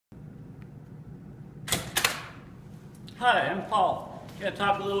Hi, I'm Paul. I'm going to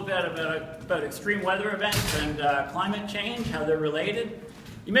talk a little bit about extreme weather events and climate change, how they're related.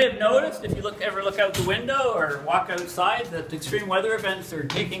 You may have noticed, if you ever look out the window or walk outside, that extreme weather events are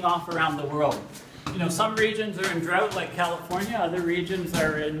taking off around the world. You know, some regions are in drought, like California. Other regions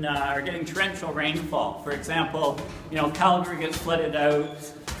are getting torrential rainfall. For example, you know, Calgary gets flooded out,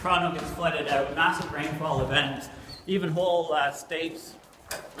 Toronto gets flooded out, massive rainfall events. Even whole states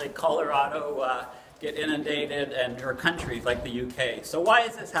like Colorado get inundated, or countries like the UK. So why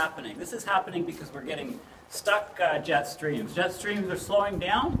is this happening? This is happening because we're getting stuck jet streams. Jet streams are slowing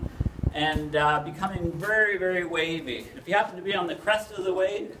down and becoming very, very wavy. If you happen to be on the crest of the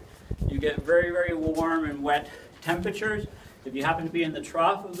wave, you get very, very warm and wet temperatures. If you happen to be in the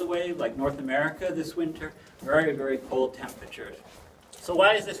trough of the wave, like North America this winter, very, very cold temperatures. So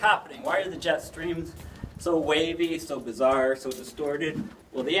why is this happening? Why are the jet streams so wavy, so bizarre, so distorted?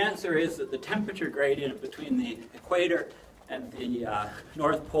 Well, the answer is that the temperature gradient between the equator and the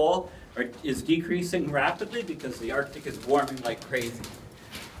North Pole is decreasing rapidly because the Arctic is warming like crazy.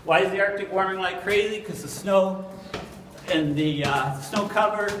 Why is the Arctic warming like crazy? Because the snow and the snow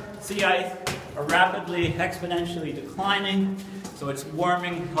cover, sea ice, are rapidly, exponentially declining. So it's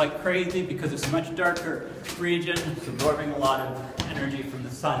warming like crazy because it's a much darker region. It's absorbing a lot of energy from the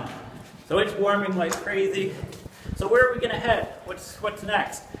sun. So it's warming like crazy. So where are we going to head? What's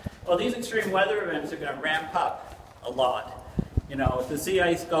next? Well, these extreme weather events are going to ramp up a lot. You know, if the sea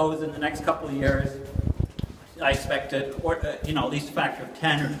ice goes in the next couple of years, I expect it, at least a factor of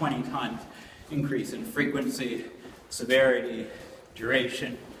 10 or 20 times increase in frequency, severity,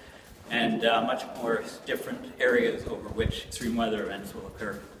 duration, and much more different areas over which extreme weather events will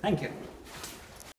occur. Thank you.